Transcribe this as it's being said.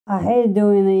I hate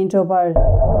doing the intro part.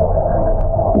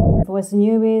 For us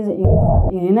newbies,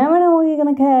 you never know what you're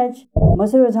gonna catch.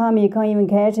 Most of the time you can't even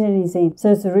catch anything,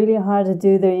 so it's really hard to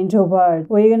do the intro part.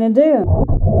 What are you gonna do?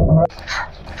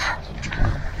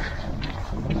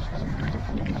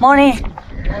 Morning.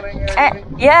 Morning,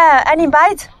 yeah, any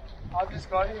bite? I've just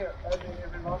got here.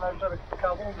 Everyone, I've got a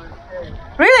couple, but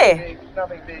yeah. Really?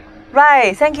 Nothing big.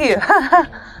 Right, thank you.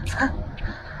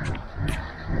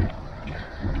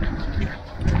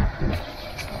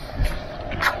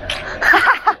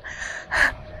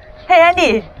 Hey,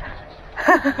 Andy.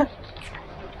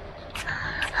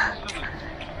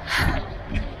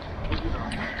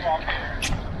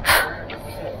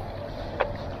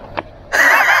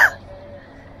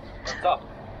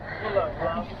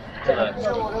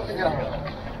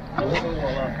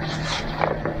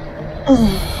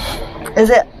 Is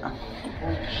it?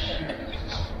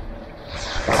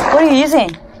 What are you using?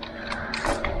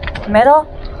 Metal?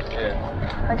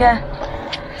 Yeah. Okay.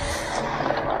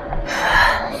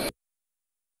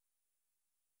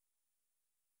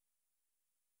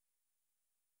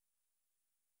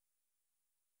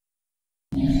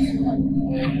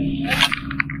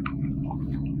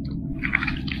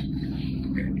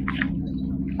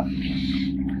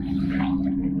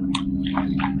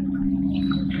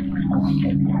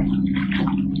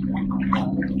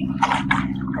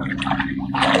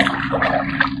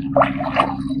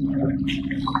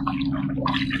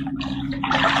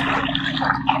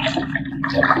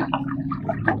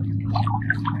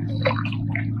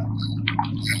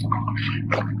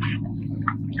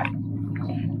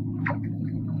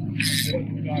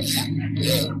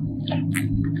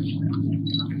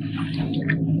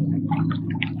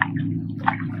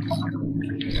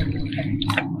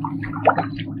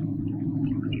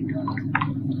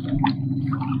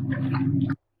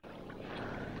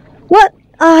 What?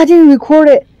 I didn't record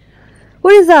it.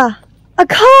 What is that? A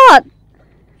cod!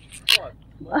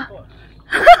 What?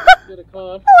 Get a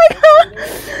cod. Oh my god!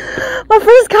 My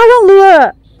first cod on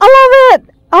lure! I love it!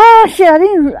 Oh shit, I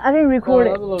didn't record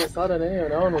it. That was a little sudden anyway.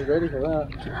 No one was ready for that.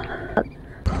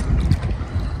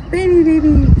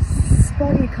 Baby,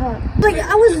 spotty cod. Like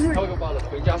I was.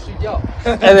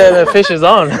 And then the fish is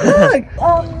on. Look,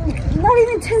 not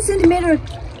even 10 centimeters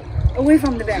away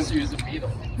from the bank. Just use a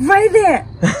beetle. Right there,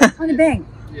 on the bank.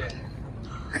 Yeah.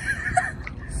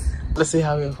 Let's see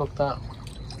how we hooked up.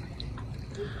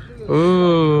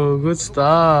 Ooh, good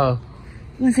stuff.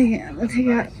 1 second, let's take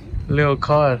it out. Little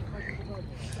cod.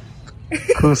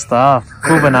 Cool stuff.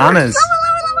 Cool bananas.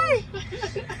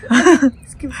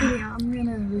 Skip video, I'm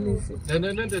gonna release it. No,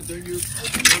 don't use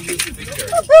the big jerk.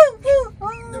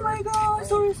 Oh my god,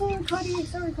 sorry,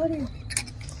 Cuddy.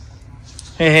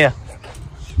 Hey, here.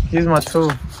 Use my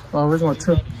tool. Oh, where's my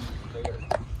tool?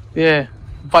 Yeah,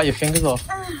 bite your fingers off.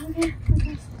 Okay.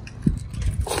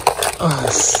 Oh,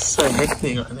 it's so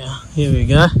hectic right now. Here we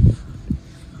go.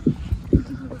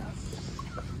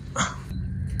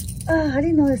 I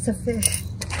didn't know it's a fish.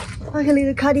 Like a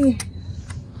little cuddy.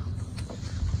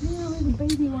 Yeah, like a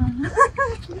baby one.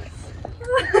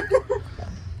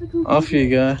 Off you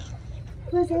go.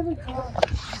 Let's have a cod.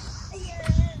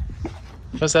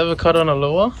 First ever caught on a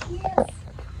lure? Yes.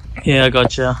 Yeah, I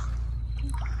gotcha.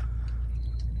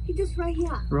 He just right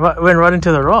here. Went right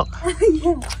into the rock.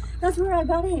 Yeah, that's where I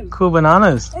got him. Cool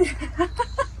bananas.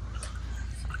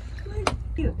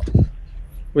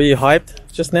 Were you hyped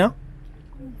just now?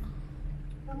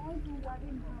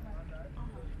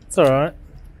 It's alright.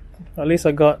 At least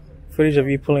I got footage of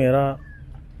you pulling it out.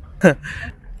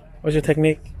 What's your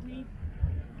technique?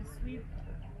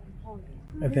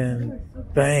 And then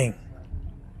bang.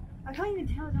 I can't even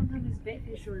tell sometimes it's bait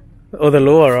fish or... Or the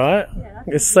lure, right? Yeah,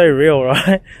 it's so real,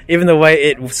 right? Even the way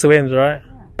it swims, right?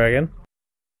 Yeah. Again.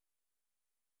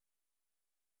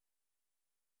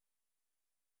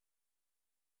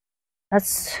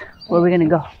 That's where we're gonna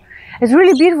go. It's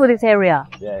really beautiful, this area.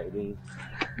 Yeah, it is.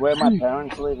 Where my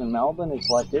parents live in Melbourne, it's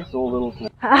like this, all little...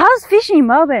 How's fishing in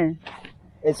Melbourne?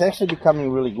 It's actually becoming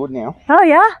really good now. Oh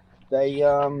yeah?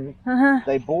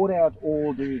 They bought out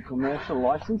all the commercial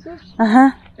licenses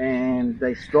Uh-huh. and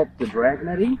they stopped the drag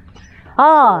netting.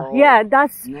 Oh, So yeah,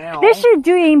 that's... now, They should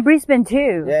do it in Brisbane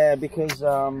too. yeah, because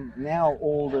now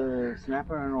all the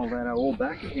snapper and all that are all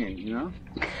back again, you know?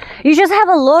 You just have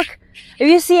a look. If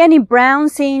you see any brown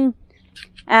thing,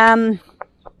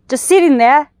 just sitting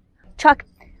there, chuck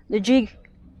the jig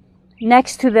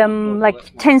next to them,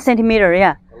 like 10 centimeter,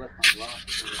 yeah.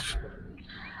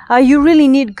 You really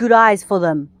need good eyes for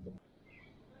them.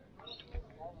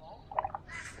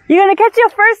 You're gonna catch your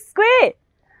first squid.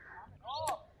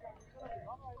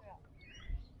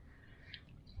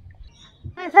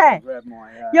 Hey, Grab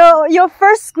my, your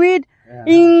first squid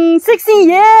in 16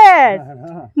 years.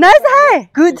 Nice, hey.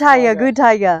 Good tiger, good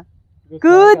tiger.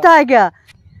 Good tiger.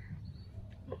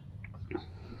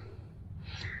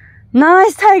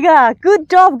 Nice tiger. Good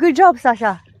job,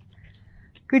 Sasha.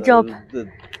 Good job. The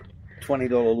 $20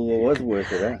 lure was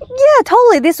worth it, eh? Yeah,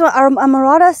 totally. This one,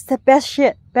 Amarada's the best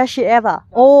shit ever.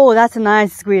 Oh, that's a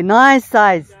nice squid. Nice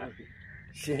size.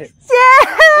 Shit. Yeah!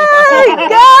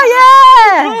 Go,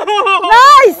 yeah!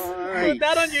 Nice! Put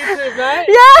that on YouTube, mate.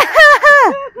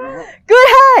 Yeah! Good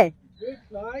hey!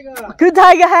 Good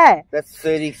tiger hey! That's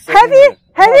 37. Heavy?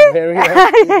 Oh, very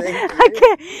heavy.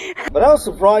 Okay. But I was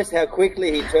surprised how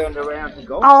quickly he turned around to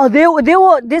go. Oh,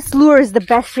 this lure is the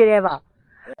best shit ever.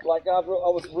 Like I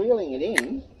was reeling it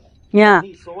in. Yeah.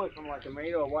 He saw it from like a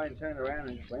meter away and turned around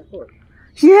and just went for it.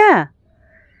 Yeah.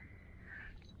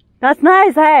 That's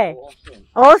nice, hey?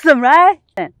 Awesome, right?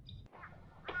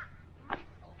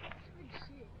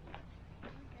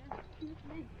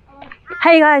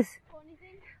 Hey guys.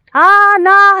 Nah,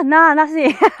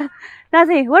 nothing.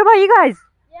 Nothing. What about you guys?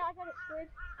 Yeah, I got a squid.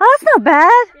 Oh, that's not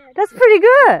bad. That's pretty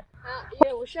good.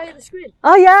 Yeah, we'll show you the squid.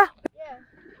 Oh, yeah?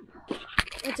 Yeah.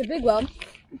 It's a big one.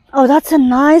 Oh, that's a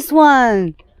nice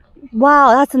one.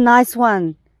 Wow, that's a nice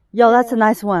one. Yo, that's a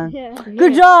nice one. Yeah.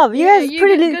 Good job. You guys you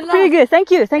pretty good.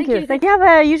 Thank you. Thank you. Do you have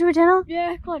a YouTube channel?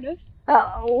 Yeah, kind of.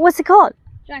 What's it called?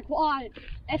 Jack, what?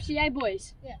 FCA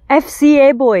boys. Yeah.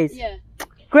 FCA Boys. Yeah.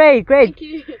 Great. Thank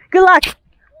you. Good luck.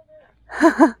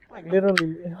 Like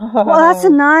literally. Well, that's a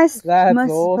nice That's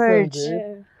musk awesome, perch. dude.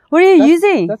 Yeah. What are you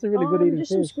using? That's a really good eating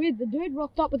Just some fish. squid. The dude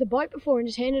rocked up with a boat before and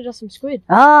just handed us some squid.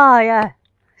 Ah, yeah.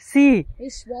 See. He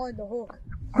swallowed the hook.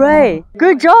 Great.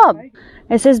 Good job.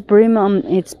 It says bream on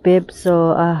its bib,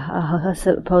 so I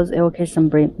suppose it will catch some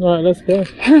bream. Alright, let's go.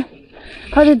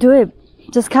 How do you do it?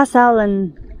 Just cast out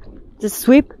and just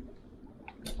sweep?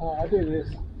 I do this.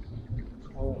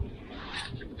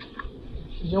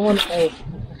 You don't want to.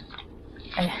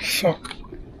 Oh, shit.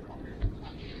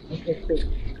 Okay, cool.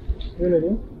 Reel it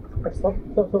in. Stop.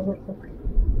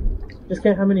 Just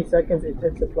count how many seconds it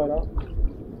takes to float up.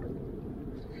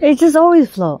 It just always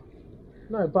float.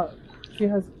 No, but see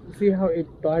how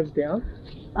it dives down?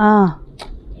 Ah.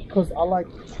 Because I like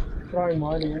throwing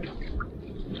mine in.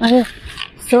 Okay.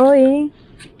 Throw in.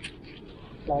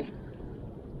 Like,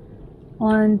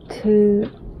 1,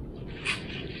 2.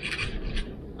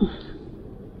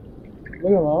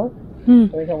 look at mine.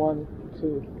 I think 1,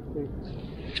 2,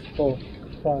 3, 4,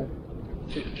 5,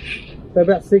 6. So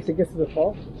about 6 it gets to the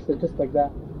top. So just like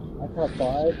that. I count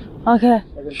 5. Okay.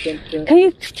 And then Can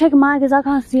you check mine? Because I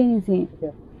can't see anything. Yeah.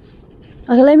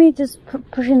 Okay, let me just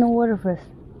push in the water first.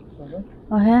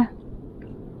 Okay.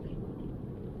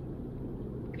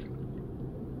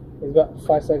 It's about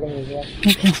 5 seconds as well.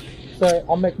 Okay. So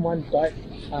I'll make mine dive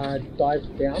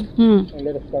down and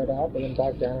let it float up and then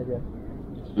dive down again.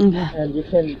 Okay. And you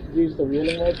can use the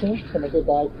reeling motion to make it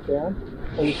dive down,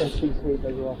 or you can see sweep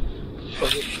as well. So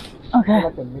it's Okay.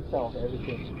 like a mix of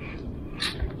everything.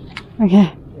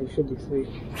 Okay. It should be sweet.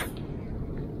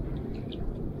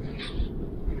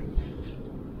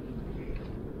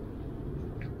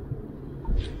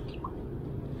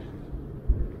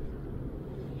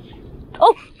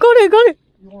 Oh, got it.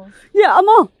 Yeah, I'm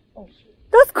on. Oh shit.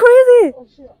 That's crazy. Oh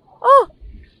shit. Oh,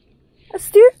 it's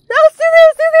still there.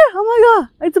 Oh my god,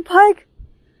 it's a pike.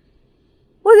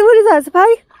 What is that? It's a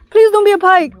pike? Please don't be a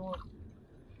pike.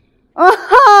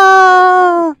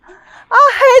 I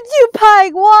hate you,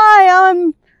 pike. Why?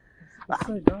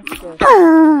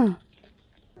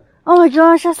 Oh my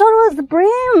gosh, I thought it was the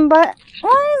brim, but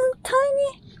why is it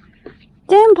tiny?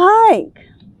 Damn pike.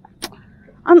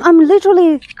 I'm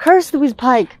literally cursed with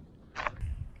pike.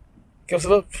 Give us a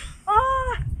look.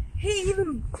 Ah, he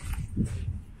even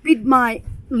bit my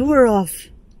lure off.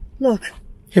 Look,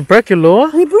 He broke your lure?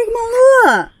 he broke my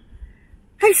lure.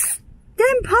 Hey,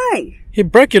 damn pike. He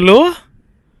broke your lure?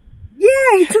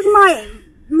 Yeah, he took my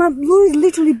lure is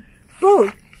literally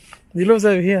broke. Your lure's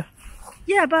over here.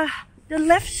 Yeah, but the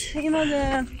left,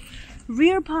 the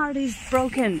rear part is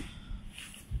broken.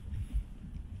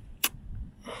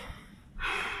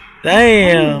 I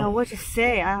don't know Damn. what to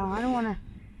say. I don't want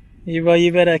to.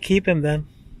 You better keep him then.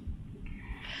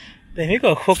 Damn, he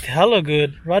got hooked hella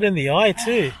good. Right in the eye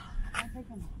too.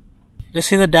 Just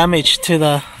see the damage to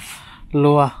the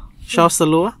lure. Show us the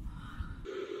lure.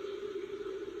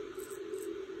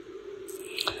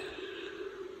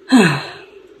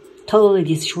 Totally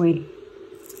destroyed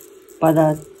by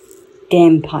the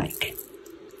damn pike.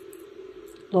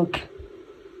 Look.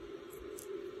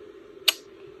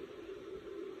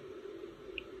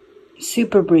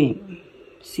 Super brim.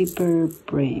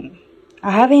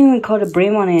 I haven't even caught a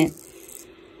brim on it.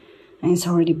 and it's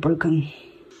already broken.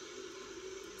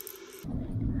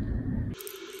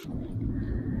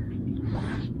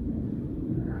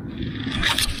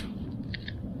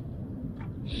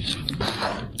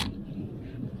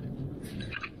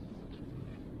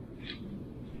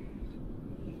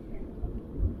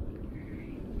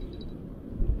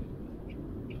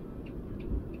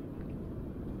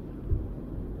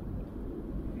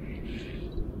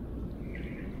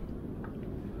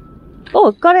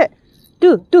 Oh, got it!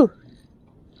 Do!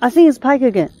 I think it's pike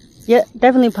again. Yeah,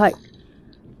 definitely pike.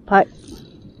 Pike.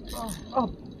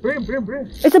 Oh, bream.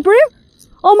 It's a bream?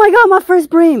 Oh my god, my first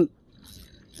bream!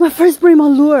 My first bream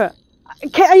on lure.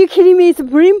 Are you kidding me? It's a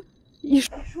bream? You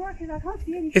sure? Because I can't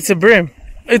see anything. It's a bream.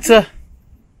 It's a...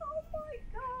 Oh my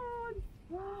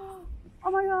god!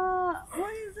 Oh my god!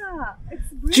 What is that?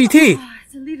 It's a bream. GT! Oh,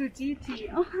 it's a little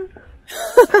GT. Oh.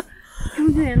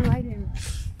 Come to enlighten.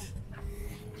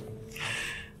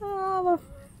 Oh,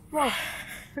 my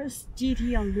first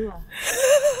GT on lure.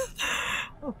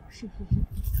 Oh, shit.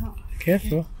 Oh.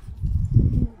 Careful.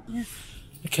 Yes.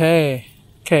 Okay,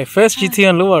 first GT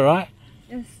on lure, right?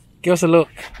 Yes. Give us a look.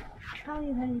 Tiny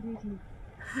GT.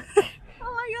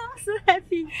 Oh my god, I'm so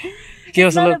happy. Give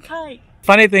us a look. Pike.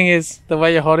 Funny thing is, the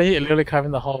way you're holding it, you're literally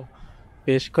covering the whole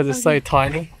fish because it's so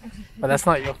tiny. But that's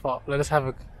not your fault. Let's have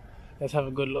a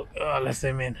good look. Oh, let's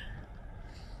zoom in.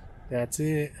 That's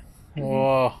it.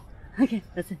 Whoa. Okay,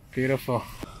 that's it. Beautiful.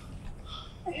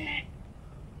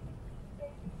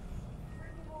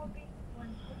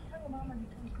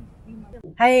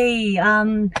 Hey,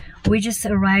 we just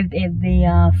arrived at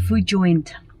the food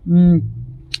joint.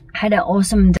 Had an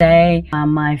awesome day.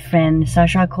 My friend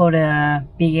Sasha caught a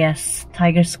big ass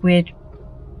tiger squid,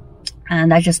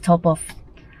 and I just top off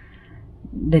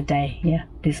the day. Yeah,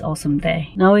 this awesome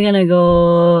day. Now we're gonna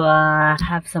go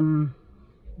have some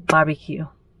barbecue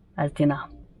as dinner.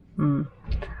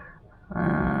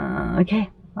 Okay.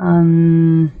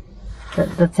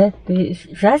 That's it.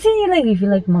 Should I see you like if you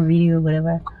like my video or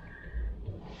whatever?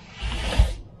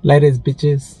 Ladies,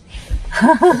 bitches.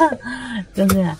 Don't do that.